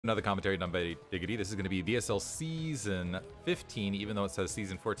Another commentary done by Diggity. This is going to be BSL Season 15, even though it says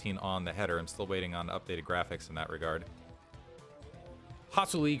Season 14 on the header. I'm still waiting on updated graphics in that regard.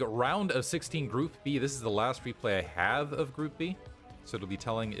 Hasuleauge Round of 16 Group B. This is the last replay I have of Group B, so it'll be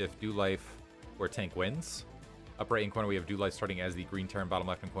telling if dolife or Tank wins. Up right hand corner, we have dolife starting as the green turn. Bottom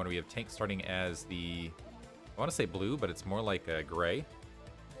left hand corner, we have Tank starting as the, I want to say blue, but it's more like a gray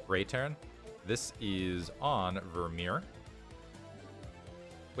turn. This is on Vermeer,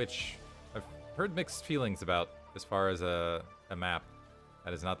 which I've heard mixed feelings about as far as a map.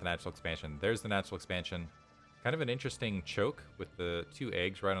 That is not the natural expansion. There's the natural expansion. Kind of an interesting choke with the two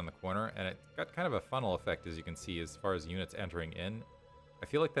eggs right on the corner, and it got kind of a funnel effect, as you can see, as far as units entering in. I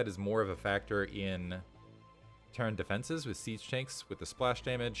feel like that is more of a factor in turn defenses with siege tanks with the splash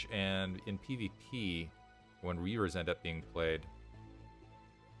damage, and in PvP when reavers end up being played.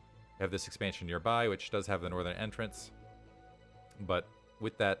 You have this expansion nearby, which does have the northern entrance, but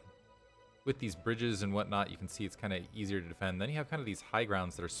with these bridges and whatnot, you can see it's kind of easier to defend. Then you have kind of these high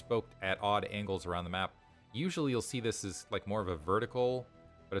grounds that are spoked at odd angles around the map. Usually you'll see this as like more of a vertical,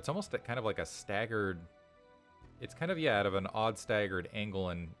 but it's almost kind of like a staggered, it's kind of, yeah, out of an odd staggered angle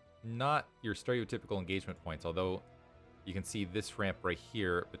and not your stereotypical engagement points, although you can see this ramp right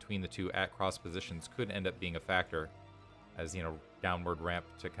here between the two at cross positions could end up being a factor as, you know, downward ramp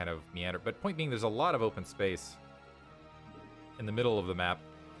to kind of meander. But point being, there's a lot of open space in the middle of the map,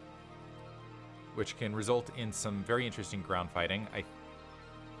 which can result in some very interesting ground fighting.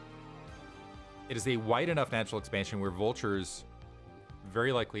 It is a wide enough natural expansion where vultures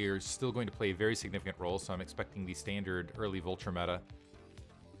very likely are still going to play a very significant role, so I'm expecting the standard early vulture meta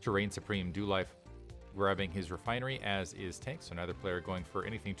to reign supreme. dolife grabbing his refinery, as is Tank, so neither player going for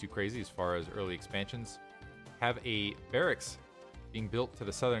anything too crazy as far as early expansions. Have a barracks being built to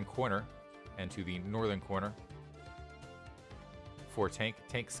the southern corner and to the northern corner for Tank.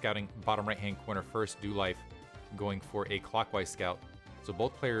 Tank scouting bottom right-hand corner first, dolife going for a clockwise scout. So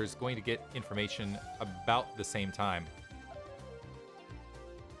both players going to get information about the same time.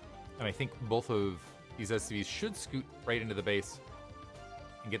 And I think both of these SCVs should scoot right into the base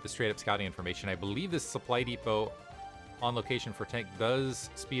and get the straight-up scouting information. I believe this supply depot on location for Tank does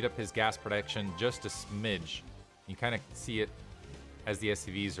speed up his gas production just a smidge. You kind of see it as the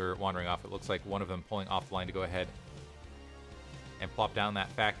SCVs are wandering off. It looks like one of them pulling off the line to go ahead and plop down that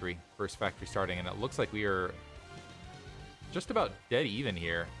factory. First factory starting, and it looks like we are just about dead even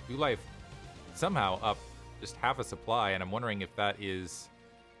here. dolife somehow up just half a supply, and I'm wondering if that is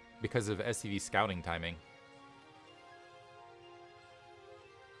because of SCV scouting timing.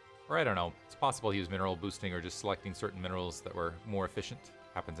 Or I don't know. It's possible he was mineral boosting or just selecting certain minerals that were more efficient.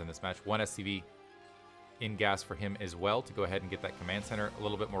 Happens in this match. One SCV in gas for him as well to go ahead and get that command center a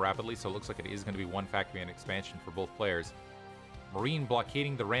little bit more rapidly, so it looks like it is going to be one factory and expansion for both players. Marine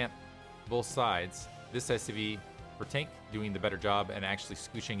blockading the ramp both sides. This SCV for Tank doing the better job and actually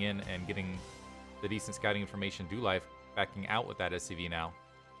scooching in and getting the decent scouting information. dolife backing out with that SCV now.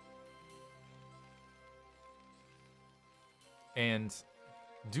 And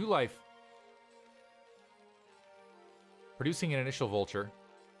dolife producing an initial vulture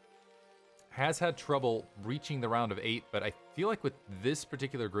has had trouble reaching the round of 8, but I feel like with this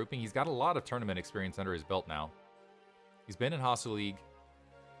particular grouping, he's got a lot of tournament experience under his belt now. He's been in Hasuleauge,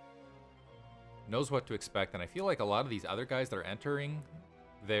 knows what to expect, and I feel like a lot of these other guys that are entering,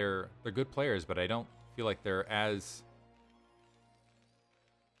 they're good players, but I don't feel like they're as...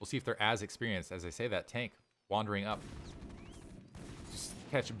 We'll see if they're as experienced. As I say that, Tank wandering up. Just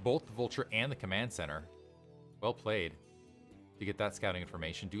catch both the vulture and the command center. Well played to get that scouting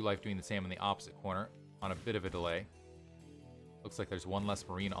information. dolife doing the same in the opposite corner on a bit of a delay. Looks like there's one less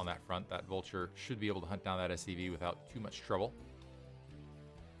Marine on that front. That vulture should be able to hunt down that SCV without too much trouble.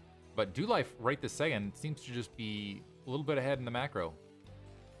 But dolife right this second seems to just be a little bit ahead in the macro.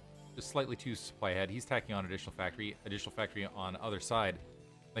 Just slightly too supply ahead. He's tacking on additional factory on other side.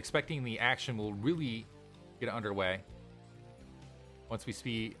 I'm expecting the action will really get underway once we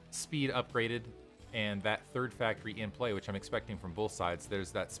speed upgraded and that third factory in play, which I'm expecting from both sides.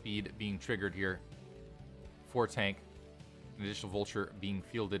 There's that speed being triggered here for Tank. An additional vulture being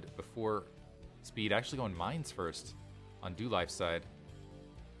fielded before speed. Actually going mines first on dolife's side.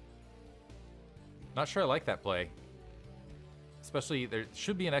 Not sure I like that play. Especially, there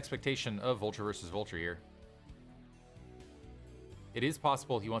should be an expectation of vulture versus vulture here. It is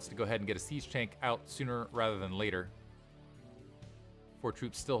possible he wants to go ahead and get a siege tank out sooner rather than later. 4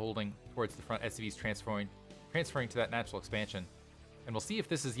 troops still holding towards the front. SCVs transferring to that natural expansion. And we'll see if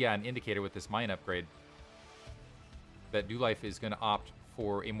this is, yeah, an indicator with this mine upgrade that dolife is going to opt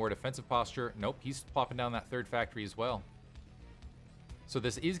for a more defensive posture. Nope, he's plopping down that third factory as well. So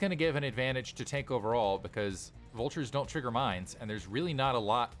this is going to give an advantage to tank overall because vultures don't trigger mines, and there's really not a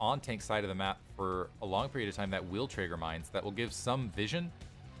lot on tank side of the map for a long period of time that will trigger mines. That will give some vision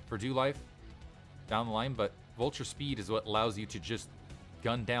for dolife down the line, but vulture speed is what allows you to just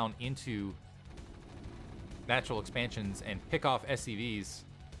gun down into natural expansions and pick off SCVs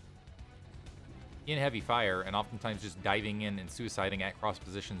in heavy fire, and oftentimes just diving in and suiciding at cross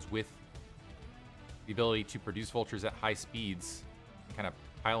positions with the ability to produce vultures at high speeds and kind of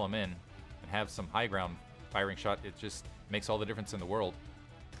pile them in and have some high ground firing shot. It just makes all the difference in the world.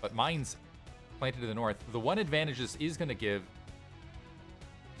 But mines planted to the north, the one advantage this is going to give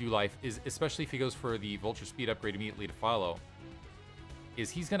dolife is, especially if he goes for the vulture speed upgrade immediately to follow, is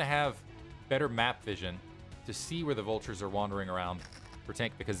he's going to have better map vision to see where the vultures are wandering around for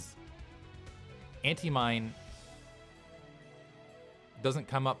tank, because anti-mine doesn't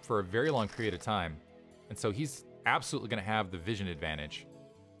come up for a very long period of time, and so he's absolutely going to have the vision advantage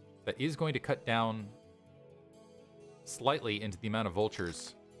that is going to cut down slightly into the amount of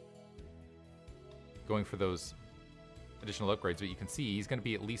vultures going for those additional upgrades, but you can see he's going to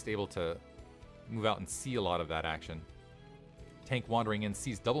be at least able to move out and see a lot of that action. Tank wandering in,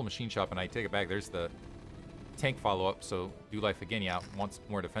 sees double machine shop, and I take it back. There's the tank follow-up, so dolife again, yeah, wants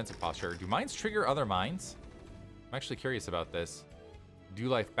more defensive posture. Do mines trigger other mines? I'm actually curious about this.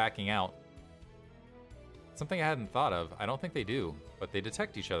 Dolife backing out. Something I hadn't thought of. I don't think they do, but they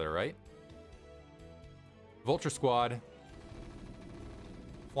detect each other, right? Vulture squad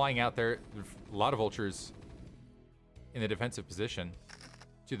flying out there. There's a lot of vultures in the defensive position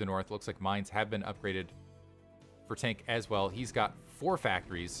to the north. Looks like mines have been upgraded for tank as well. He's got 4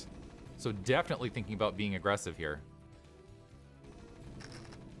 factories, so definitely thinking about being aggressive here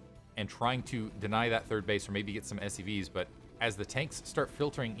and trying to deny that third base or maybe get some SCVs. But as the tanks start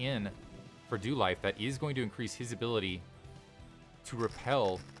filtering in for dolife, that is going to increase his ability to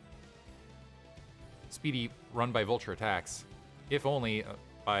repel speedy run by vulture attacks, if only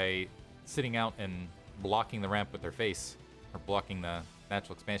by sitting out and blocking the ramp with their face, or blocking the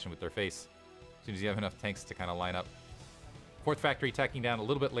natural expansion with their face, as soon as you have enough tanks to kind of line up. 4th factory tacking down a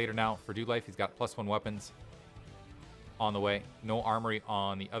little bit later now for dolife. He's got +1 weapons on the way. No armory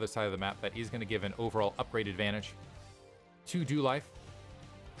on the other side of the map. That is going to give an overall upgrade advantage to dolife.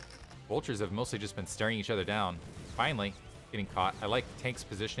 Vultures have mostly just been staring each other down. Finally getting caught. I like tank's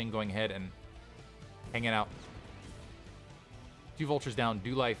positioning, going ahead and hanging out. 2 vultures down.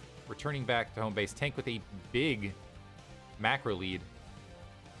 dolife returning back to home base. Tank with a big macro lead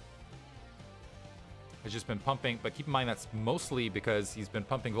has just been pumping, but keep in mind that's mostly because he's been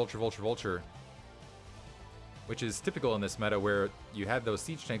pumping vulture, vulture, vulture, which is typical in this meta where you had those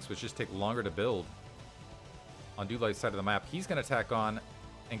siege tanks which just take longer to build. On dolife's side of the map, he's going to tack on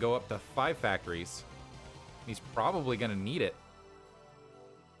and go up to 5 factories. He's probably going to need it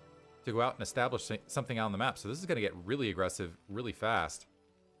to go out and establish something on the map, so this is going to get really aggressive really fast.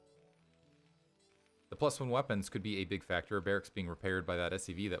 The +1 weapons could be a big factor. Barracks being repaired by that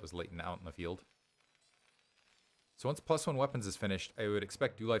SCV that was latent out in the field. So once +1 weapons is finished, I would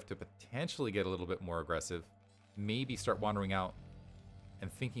expect dolife to potentially get a little bit more aggressive. Maybe start wandering out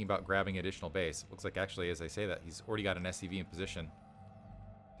and thinking about grabbing additional base. Looks like actually, as I say that, he's already got an SCV in position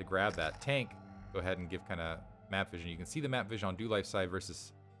to grab that. Tank, go ahead and give kind of map vision. You can see the map vision on dolife side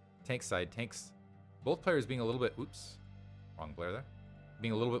versus tank side. Tanks, both players being a little bit, oops, wrong player there,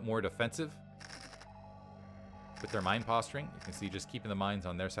 being a little bit more defensive with their mine posturing. You can see just keeping the mines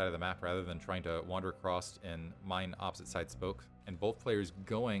on their side of the map rather than trying to wander across and mine opposite side spoke. And both players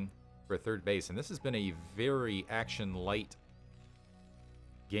going for a third base. And this has been a very action-light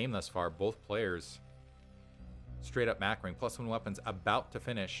game thus far. Both players straight up macroing. +1 weapons about to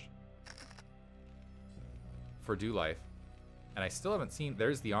finish for dolife. And I still haven't seen,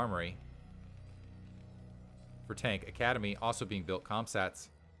 there's the armory for tank. Academy also being built. Comsats.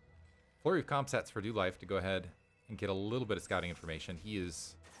 Flurry of comsats for dolife to go ahead and get a little bit of scouting information. He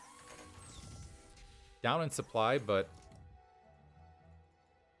is down in supply, but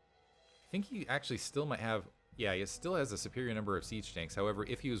I think he actually still might have, yeah, he still has a superior number of siege tanks. However,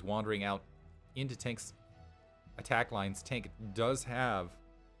 if he was wandering out into tank's attack lines, tank does have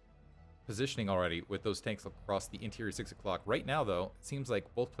positioning already with those tanks across the interior 6 o'clock. Right now, though, it seems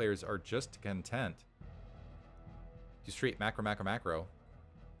like both players are just content to straight macro, macro, macro,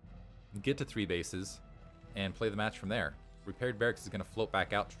 get to 3 bases, and play the match from there. Repaired barracks is going to float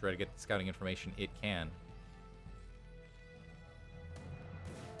back out to try to get the scouting information it can.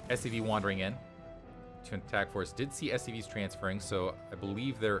 SCV wandering in to an attack force. Did see SCVs transferring, so I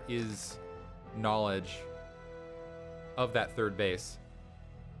believe there is knowledge of that third base.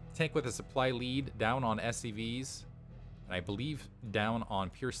 Tank with a supply lead down on SCVs. And I believe down on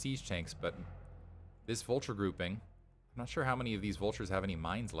pure siege tanks, but this vulture grouping, I'm not sure how many of these vultures have any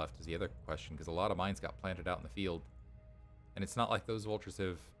mines left is the other question, because a lot of mines got planted out in the field. And it's not like those vultures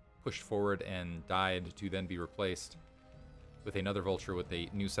have pushed forward and died to then be replaced with another vulture with a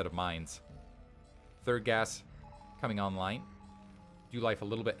new set of mines. Third gas coming online. Dolife a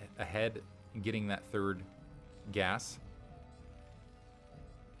little bit ahead in getting that third gas.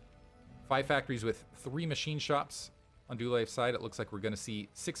 5 factories with 3 machine shops. On Dolife's side, it looks like we're going to see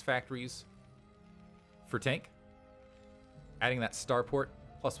 6 factories for Tank. Adding that starport,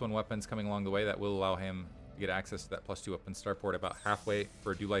 +1 weapons coming along the way. That will allow him to get access to that +2 weapon starport about halfway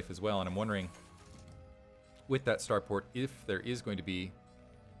for Dolife as well. And I'm wondering, with that starport, if there is going to be...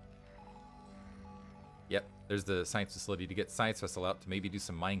 Yep, there's the science facility to get science vessel out to maybe do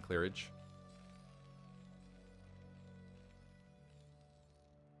some mine clearage.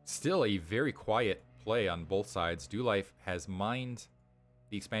 Still a very quiet play on both sides. Dolife has mined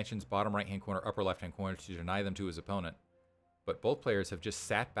the expansion's bottom right-hand corner, upper left-hand corner to deny them to his opponent. But both players have just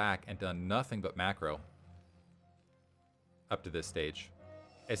sat back and done nothing but macro up to this stage.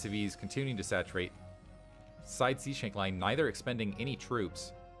 SCVs continuing to saturate. Side siege tank line, neither expending any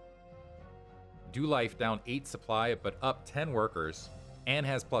troops. Dolife down 8 supply, but up 10 workers, and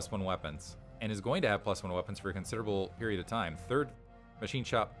has +1 weapons, and is going to have +1 weapons for a considerable period of time. Third machine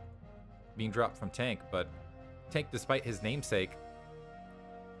shop being dropped from Tank, but Tank, despite his namesake,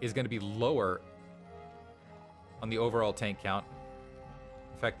 is going to be lower on the overall tank count.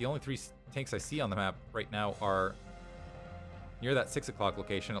 In fact, the only 3 tanks I see on the map right now are near that 6 o'clock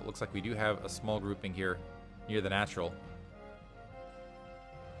location. It looks like we do have a small grouping here near the natural.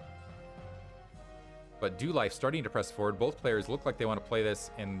 But Dolife starting to press forward. Both players look like they want to play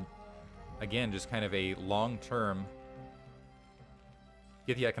this in, again, just kind of a long-term,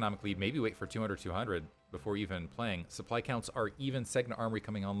 get the economic lead, maybe wait for 200 before even playing. Supply counts are even. Segna Armory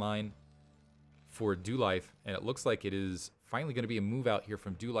coming online for Dolife, and it looks like it is finally going to be a move out here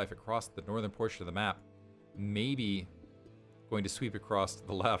from Dolife across the northern portion of the map. Maybe going to sweep across to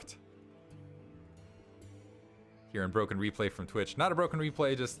the left. Here in broken replay from Twitch. Not a broken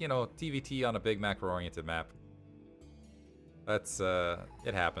replay, just, you know, TVT on a big macro-oriented map. That's,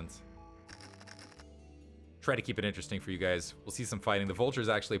 it happens. Try to keep it interesting for you guys. We'll see some fighting. The Vultures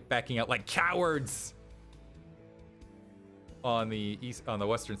actually backing out like cowards on the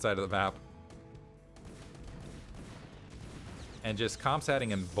western side of the map. And just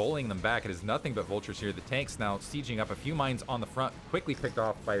comsatting and bowling them back. It is nothing but Vultures here. The tanks now sieging up a few mines on the front, quickly picked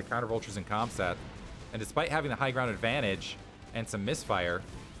off by the counter Vultures and comsat. And despite having the high ground advantage and some misfire,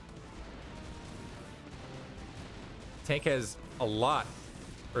 Tank has a lot,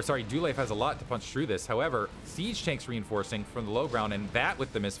 or sorry, Dolife has a lot to punch through this. However, Siege Tank's reinforcing from the low ground, and that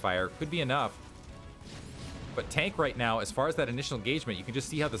with the misfire could be enough. But Tank right now, as far as that initial engagement, you can just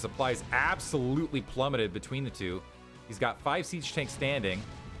see how the supplies absolutely plummeted between the two. He's got 5 Siege Tanks standing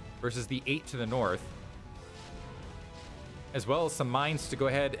versus the 8 to the north, as well as some mines to go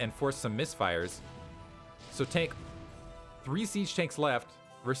ahead and force some misfires. So Tank, 3 Siege Tanks left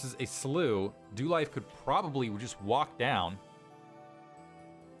versus a slew. Dolife could probably just walk down,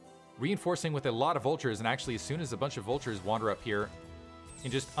 reinforcing with a lot of Vultures, and actually as soon as a bunch of Vultures wander up here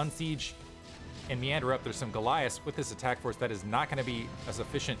and just unsiege and meander up, there's some Goliaths with this attack force that is not going to be a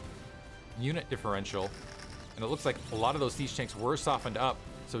sufficient unit differential. And it looks like a lot of those Siege Tanks were softened up.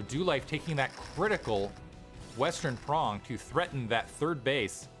 So Dolife taking that critical western prong to threaten that third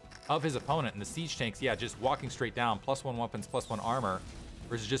base of his opponent. And the Siege Tanks, yeah, just walking straight down. +1 weapons, +1 armor,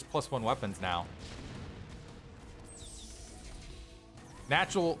 versus just +1 weapons now.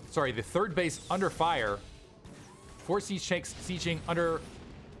 The third base under fire. 4 Siege Tanks sieging under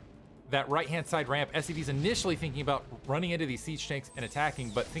that right-hand side ramp. SCV's initially thinking about running into these Siege Tanks and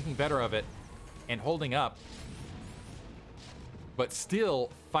attacking, but thinking better of it and holding up. But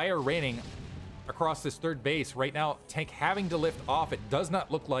still, fire raining across this third base. Right now, Tank having to lift off. It does not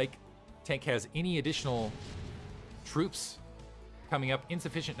look like Tank has any additional troops coming up.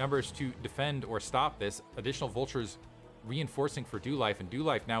 Insufficient numbers to defend or stop this. Additional Vultures reinforcing for Dolife, and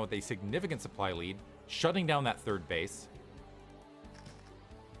Dolife now with a significant supply lead, shutting down that third base,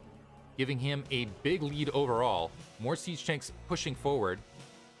 giving him a big lead overall. More Siege Tanks pushing forward.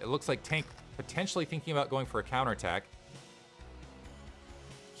 It looks like Tank potentially thinking about going for a counterattack.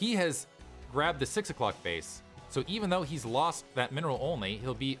 He has grabbed the 6 o'clock base, so even though he's lost that mineral only,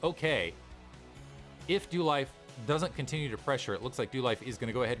 he'll be okay. If Dolife doesn't continue to pressure, it looks like Dolife is going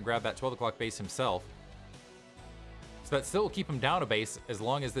to go ahead and grab that 12 o'clock base himself. So that still will keep him down a base as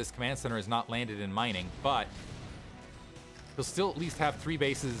long as this command center is not landed in mining, but he'll still at least have 3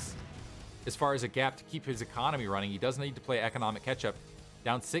 bases as far as a gap to keep his economy running. He does need to play economic catch-up.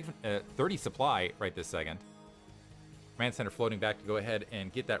 Down 30 supply right this second. Command center floating back to go ahead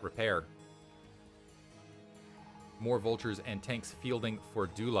and get that repair. More vultures and tanks fielding for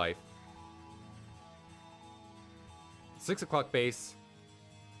dolife. 6 o'clock base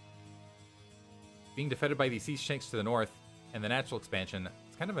being defended by these siege tanks to the north and the natural expansion.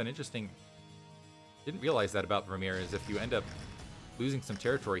 It's kind of an interesting... Didn't realize that about Vermeer, is if you end up losing some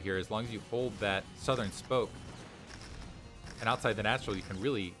territory here, as long as you hold that southern spoke and outside the natural, you can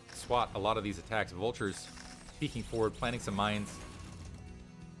really swat a lot of these attacks. Vultures peeking forward, planting some mines.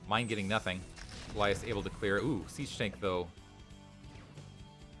 Mine getting nothing. Elias able to clear. Ooh, siege tank though.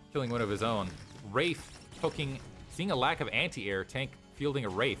 Killing one of his own. Wraith poking, seeing a lack of anti-air. Tank fielding a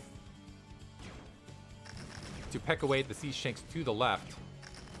Wraith to peck away at the siege tanks to the left.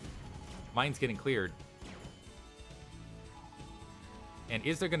 Mines getting cleared. And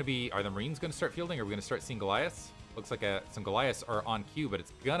is there going to be... Are the Marines going to start fielding? Or are we going to start seeing Goliaths? Looks like some Goliaths are on cue, but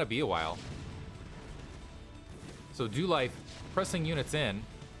it's going to be a while. So dolife pressing units in.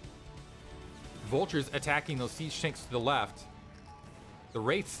 Vultures attacking those siege tanks to the left. The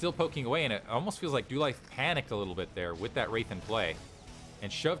Wraith still poking away, and it almost feels like dolife panicked a little bit there with that Wraith in play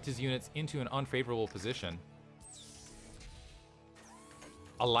and shoved his units into an unfavorable position,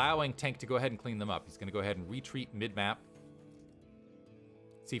 allowing Tank to go ahead and clean them up. He's going to go ahead and retreat mid-map.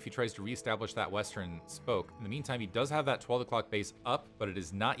 See if he tries to reestablish that western spoke. In the meantime, he does have that 12 o'clock base up, but it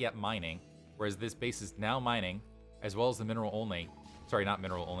is not yet mining, whereas this base is now mining, as well as the mineral only. Sorry, not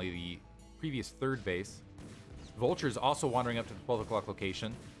mineral only, the previous third base. Vultures also wandering up to the 12 o'clock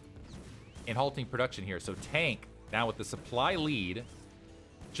location and halting production here. So Tank, now with the supply lead,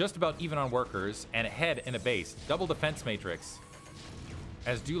 just about even on workers, and ahead in a base. Double defense matrix.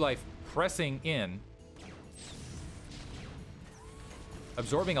 As dolife pressing in,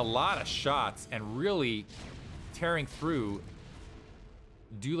 absorbing a lot of shots and really tearing through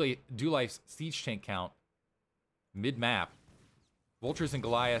dolife's siege tank count mid-map. Vultures and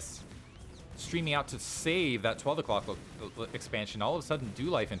Goliaths streaming out to save that 12 o'clock expansion. All of a sudden,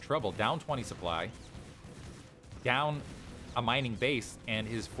 dolife in trouble. Down 20 supply. Down a mining base, and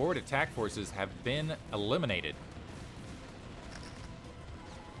his forward attack forces have been eliminated.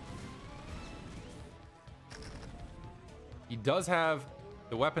 He does have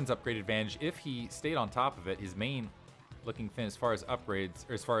the weapons upgrade advantage if he stayed on top of it. His main looking thin as far as upgrades,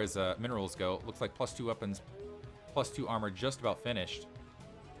 or as far as minerals go. Looks like +2 weapons, +2 armor just about finished.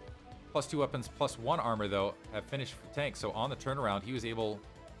 +2 weapons, +1 armor, though, have finished for Tank. So on the turnaround, he was able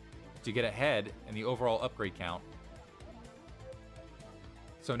to get ahead in the overall upgrade count.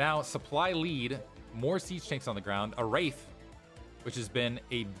 So now, supply lead, more siege tanks on the ground, a Wraith, which has been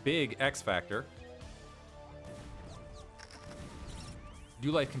a big X factor.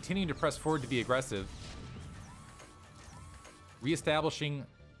 dolife continuing to press forward to be aggressive. Reestablishing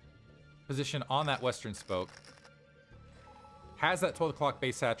position on that western spoke. Has that 12 o'clock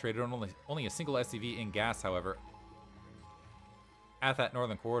base saturated, only a single SCV in gas, however, at that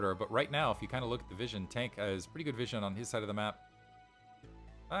northern corridor. But right now, if you kind of look at the vision, Tank has pretty good vision on his side of the map.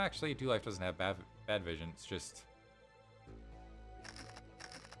 Actually, dolife doesn't have bad vision. It's just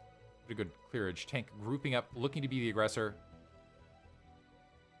pretty good clearage. Tank grouping up, looking to be the aggressor.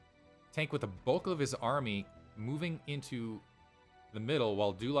 Tank with the bulk of his army moving into the middle,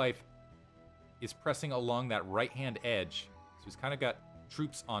 while dolife is pressing along that right-hand edge. So he's kind of got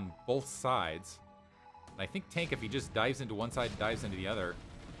troops on both sides. And I think Tank, if he just dives into one side, dives into the other,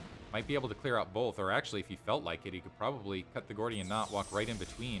 might be able to clear out both. Or actually, if he felt like it, he could probably cut the Gordian knot, walk right in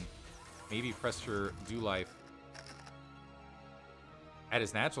between. Maybe pressure dolife at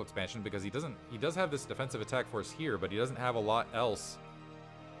his natural expansion, because he does have this defensive attack force here, but he doesn't have a lot else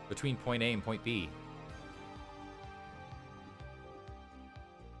between point A and point B.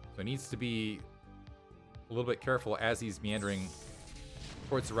 So he needs to be a little bit careful as he's meandering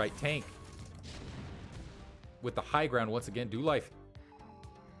towards the right. Tank with the high ground once again. dolife,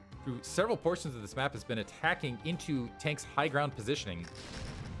 through several portions of this map, has been attacking into Tank's high ground positioning.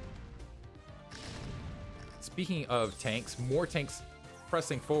 Speaking of tanks, more tanks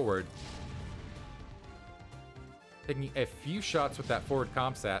pressing forward. Taking a few shots with that forward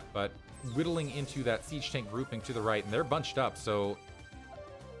comsat, but whittling into that siege tank grouping to the right, and they're bunched up, so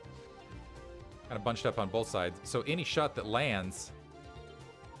kind of bunched up on both sides. So any shot that lands,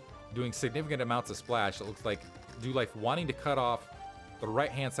 doing significant amounts of splash. It looks like dolife wanting to cut off the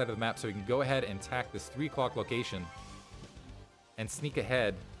right-hand side of the map so he can go ahead and attack this 3 o'clock location and sneak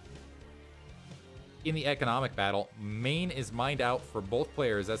ahead in the economic battle. Main is mined out for both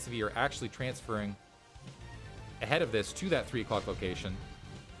players. SCV are actually transferring ahead of this to that 3 o'clock location.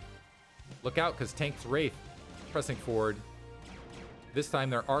 Look out, because Tank's Wraith pressing forward. This time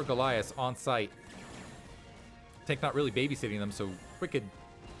there are Goliaths on site. Tank not really babysitting them, so quick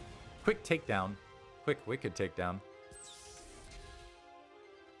takedown. Quick, wicked takedown.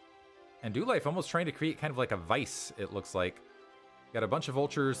 And dolife almost trying to create kind of like a vice, it looks like. Got a bunch of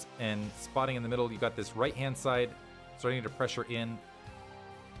vultures and spotting in the middle. You got this right-hand side starting to pressure in.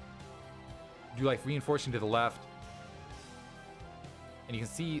 dolife reinforcing to the left. And you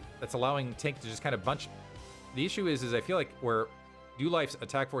can see that's allowing Tank to just kind of bunch. The issue is I feel like where dolife's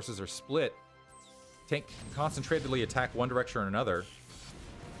attack forces are split, Tank can concentratedly attack one direction or another.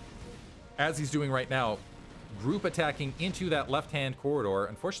 As he's doing right now, group attacking into that left-hand corridor.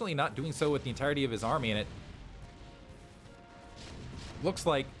 Unfortunately, not doing so with the entirety of his army, and it looks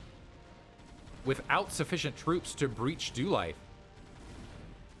like without sufficient troops to breach dolife.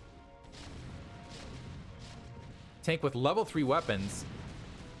 Tank with level 3 weapons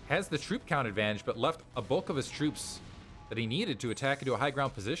has the troop count advantage, but left a bulk of his troops that he needed to attack into a high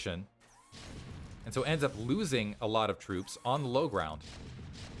ground position, and so ends up losing a lot of troops on the low ground.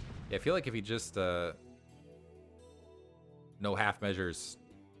 Yeah, I feel like if he just no half measures,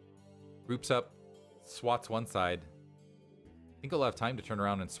 groups up, swats one side, I think he'll have time to turn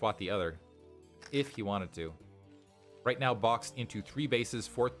around and swat the other if he wanted to. Right now boxed into 3 bases.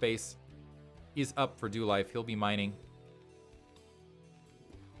 4th base is up for dolife. He'll be mining.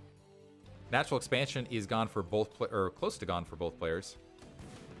 Natural expansion is gone for both, or close to gone for both players.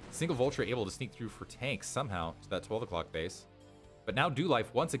 Single vulture able to sneak through for Tank somehow to that 12 o'clock base. But now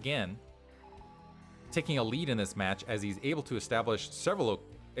dolife once again taking a lead in this match as he's able to establish several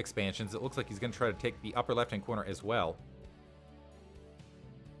expansions. It looks like he's going to try to take the upper left-hand corner as well.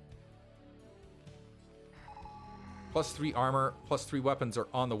 +3 armor, +3 weapons are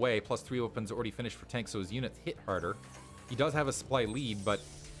on the way. +3 weapons already finished for Tank, so his units hit harder. He does have a supply lead, but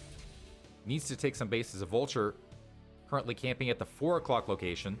needs to take some bases. A vulture currently camping at the 4 o'clock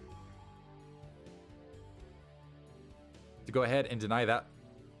location to go ahead and deny that.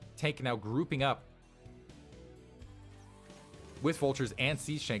 Tank now grouping up with vultures and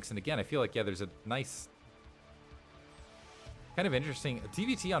siege tanks. And again, I feel like, yeah, there's a nice kind of interesting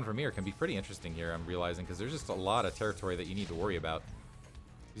TVT on Vermeer can be pretty interesting here, I'm realizing, because there's just a lot of territory that you need to worry about.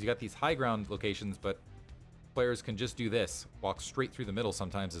 Because you got these high ground locations, but players can just do this, walk straight through the middle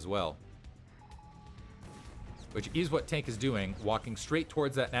sometimes as well. Which is what Tank is doing, walking straight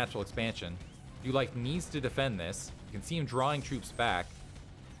towards that natural expansion. dolife needs to defend this. You can see him drawing troops back.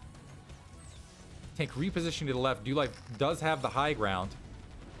 Tank repositioning to the left. dolife does have the high ground.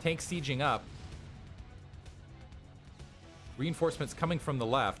 Tank sieging up. Reinforcements coming from the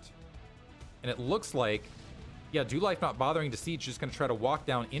left. And it looks like, yeah, dolife not bothering to siege, just going to try to walk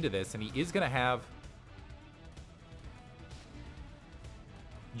down into this. And he is going to have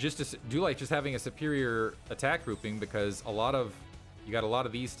dolife just having a superior attack grouping, because you got a lot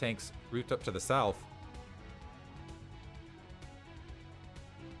of these tanks grouped up to the south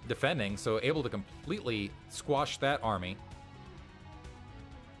defending, so able to completely squash that army.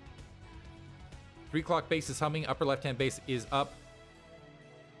 3 o'clock base is humming. Upper left-hand base is up.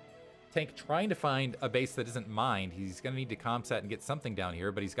 Tank trying to find a base that isn't mined. He's going to need to comset and get something down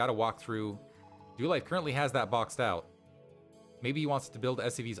here, but he's got to walk through. dolife currently has that boxed out. Maybe he wants to build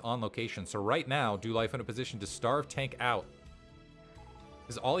SCVs on location. So right now, dolife in a position to starve Tank out.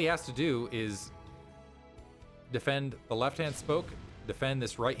 Because all he has to do is defend the left-hand spoke, defend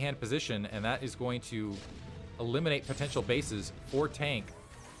this right-hand position, and that is going to eliminate potential bases for Tank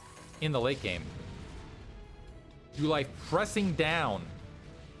in the late game. dolife pressing down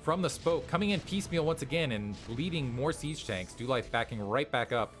from the spoke, coming in piecemeal once again and leading more siege tanks. dolife backing right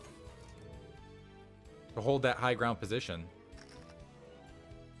back up to hold that high ground position.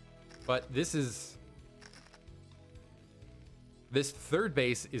 But this 3rd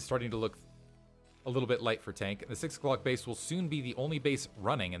base is starting to look a little bit light for Tank. The 6 o'clock base will soon be the only base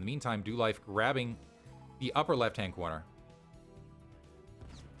running. In the meantime, dolife grabbing the upper left-hand corner.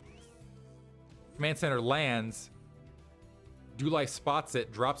 Command center lands. dolife spots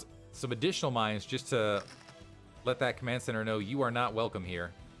it, drops some additional mines just to let that command center know you are not welcome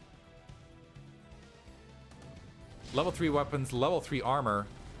here. Level 3 weapons, level 3 armor.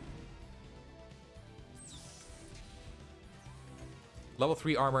 Level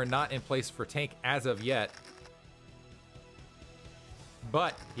 3 armor not in place for Tank as of yet.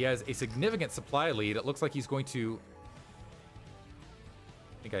 But he has a significant supply lead. It looks like he's going to...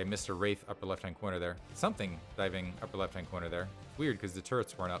 I think I missed a Wraith upper left-hand corner there. Something diving upper left-hand corner there. It's weird because the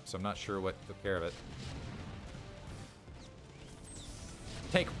turrets weren't up, so I'm not sure what took care of it.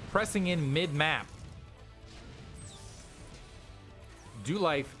 Tank pressing in mid-map.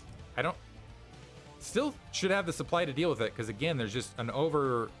 dolife, Still should have the supply to deal with it, because again, there's just an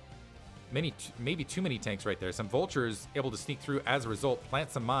maybe too many tanks right there. Some vultures able to sneak through as a result,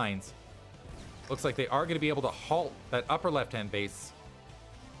 plant some mines. Looks like they are going to be able to halt that upper left-hand base.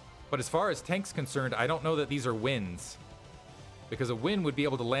 But as far as tanks concerned, I don't know that these are wins, because a win would be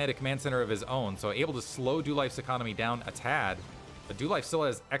able to land a command center of his own, so able to slow Dolife's economy down a tad. But Dolife still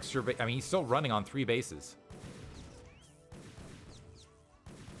has extra, I mean, he's still running on 3 bases.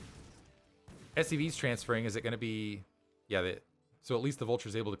 SCV's transferring. Is it going to be... Yeah, so at least the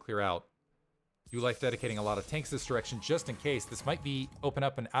Vulture's able to clear out. Dolife dedicating a lot of tanks this direction just in case. This might be open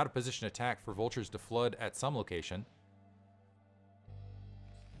up an out-of-position attack for Vultures to flood at some location.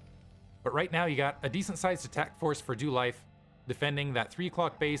 But right now, you got a decent-sized attack force for Dolife defending that 3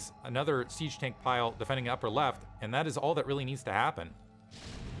 o'clock base, another siege tank pile defending upper left, and that is all that really needs to happen.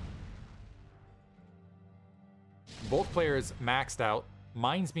 Both players maxed out.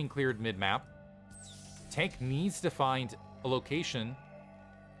 Mines being cleared mid-map. Tank needs to find a location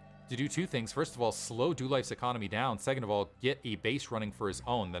to do 2 things. First of all, slow Dolife's economy down. Second of all, get a base running for his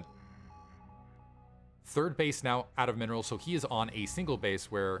own. The 3rd base now out of minerals, so he is on a single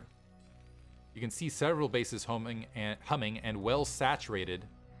base where you can see several bases humming and well saturated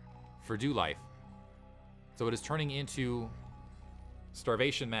for Dolife. So it is turning into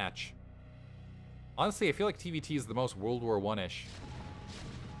starvation match. Honestly, I feel like TVT is the most World War I-ish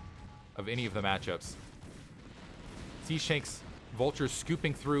of any of the matchups. Siege tanks, Vultures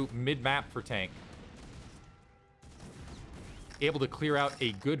scooping through mid-map for tank. Able to clear out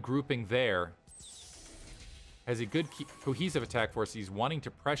a good grouping there. Has a good cohesive attack force. He's wanting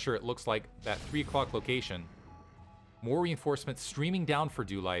to pressure, it looks like, that 3 o'clock location. More reinforcements streaming down for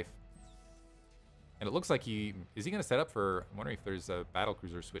Dolife. And it looks like is he going to set up for... I'm wondering if there's a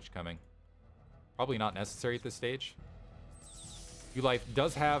battlecruiser switch coming. Probably not necessary at this stage. Dolife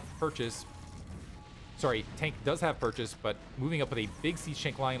does have purchase. Sorry, tank does have purchase, but moving up with a big siege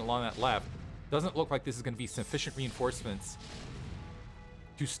tank line along that left doesn't look like this is going to be sufficient reinforcements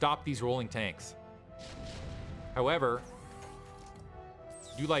to stop these rolling tanks. However,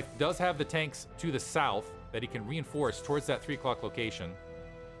 Dolife does have the tanks to the south that he can reinforce towards that 3 o'clock location.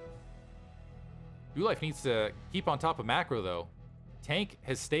 Dolife needs to keep on top of macro, though. Tank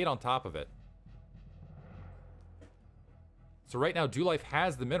has stayed on top of it. So right now, Dolife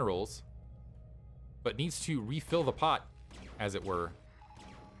has the minerals, but needs to refill the pot, as it were.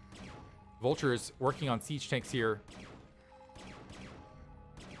 Vultures working on siege tanks here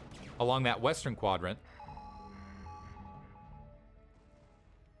along that western quadrant.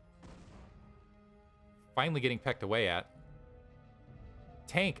 Finally getting pecked away at.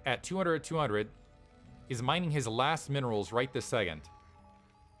 Tank at 200 is mining his last minerals right this second.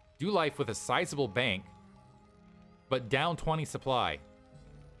 Dolife with a sizable bank, but down 20 supply.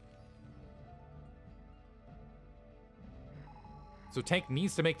 So tank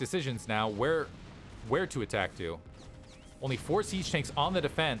needs to make decisions now where to attack to. Only 4 siege tanks on the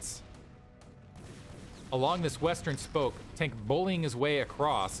defense along this western spoke. Tank bullying his way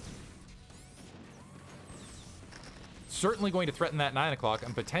across. Certainly going to threaten that 9 o'clock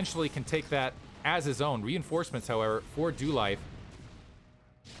and potentially can take that as his own. Reinforcements, however, for Dolife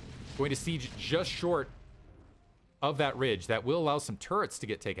going to siege just short of that ridge. That will allow some turrets to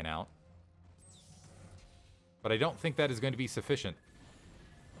get taken out. But I don't think that is going to be sufficient.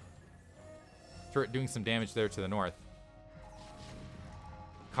 Turret doing some damage there to the north.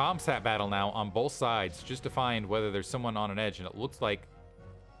 Comsat battle now on both sides just to find whether there's someone on an edge. And it looks like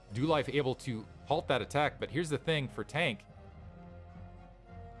Dolife able to halt that attack. But here's the thing for tank.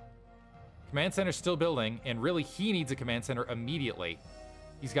 Command center's still building. And really he needs a command center immediately.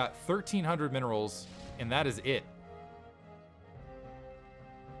 He's got 1,300 minerals. And that is it.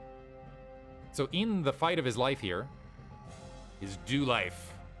 So in the fight of his life here is Dolife.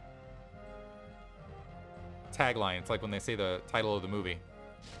 Tagline. It's like when they say the title of the movie.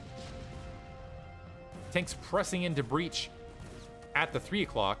 Tank's pressing into breach at the 3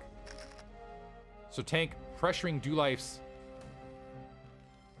 o'clock. So tank pressuring Dolife's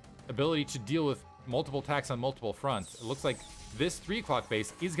ability to deal with multiple attacks on multiple fronts. It looks like this 3 o'clock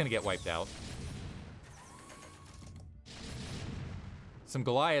base is going to get wiped out. Some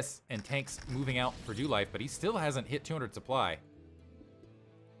Goliaths and tanks moving out for Dolife, but he still hasn't hit 200 supply.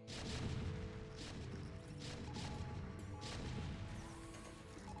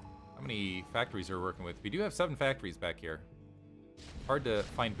 How many factories are we working with? We do have 7 factories back here. Hard to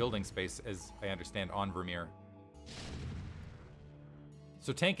find building space, as I understand, on Vermeer.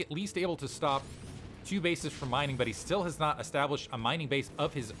 So tank at least able to stop 2 bases from mining, but he still has not established a mining base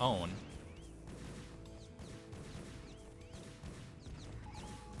of his own.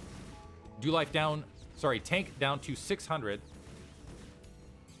 Dolife down Sorry, tank down to 600.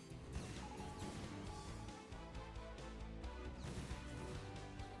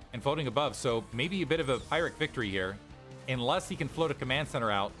 And floating above, so maybe a bit of a Pyrrhic victory here. Unless he can float a command center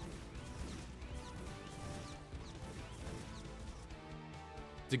out.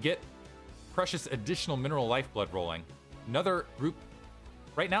 To get precious additional mineral lifeblood rolling. Another group.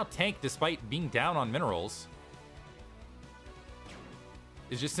 Right now, tank, despite being down on minerals,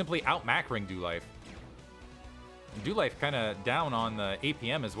 is just simply out-macroing dolife. Dolife kind of down on the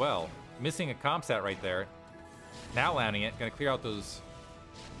APM as well. Missing a comsat right there. Now landing it. Going to clear out those.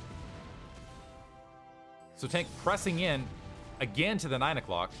 So tank pressing in again to the 9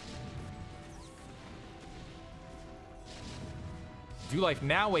 o'clock. Dolife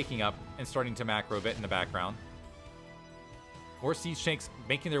now waking up and starting to macro a bit in the background. More siege tanks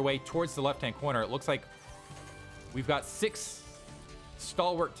making their way towards the left-hand corner. It looks like we've got 6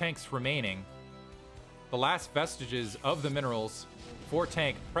 stalwart tanks remaining. The last vestiges of the minerals for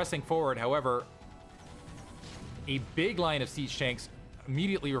tank pressing forward. However, a big line of siege tanks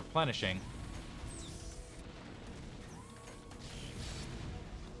immediately replenishing.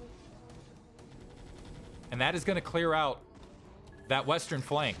 And that is going to clear out that western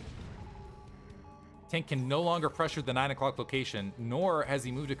flank. Tank can no longer pressure the 9 o'clock location, nor has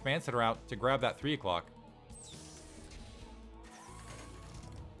he moved a command center out to grab that 3 o'clock.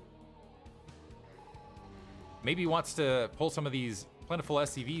 Maybe he wants to pull some of these plentiful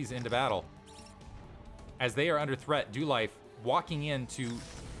SCVs into battle. As they are under threat, dolife walking into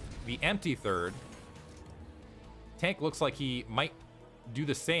the empty third. Tank looks like he might do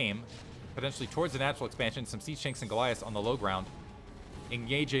the same, potentially towards the natural expansion. Some siege tanks and Goliaths on the low ground.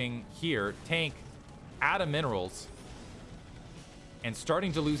 Engaging here. Tank out of minerals and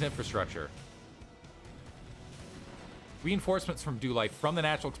starting to lose infrastructure. Reinforcements from dolife from the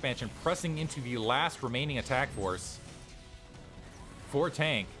natural expansion pressing into the last remaining attack force for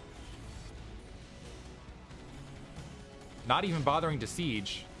tank. Not even bothering to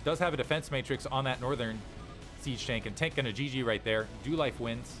siege. Does have a defense matrix on that northern siege tank, and tank gonna GG right there. Dolife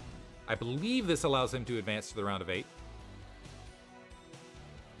wins. I believe this allows him to advance to the round of 8.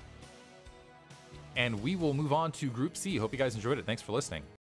 And we will move on to Group C. Hope you guys enjoyed it. Thanks for listening.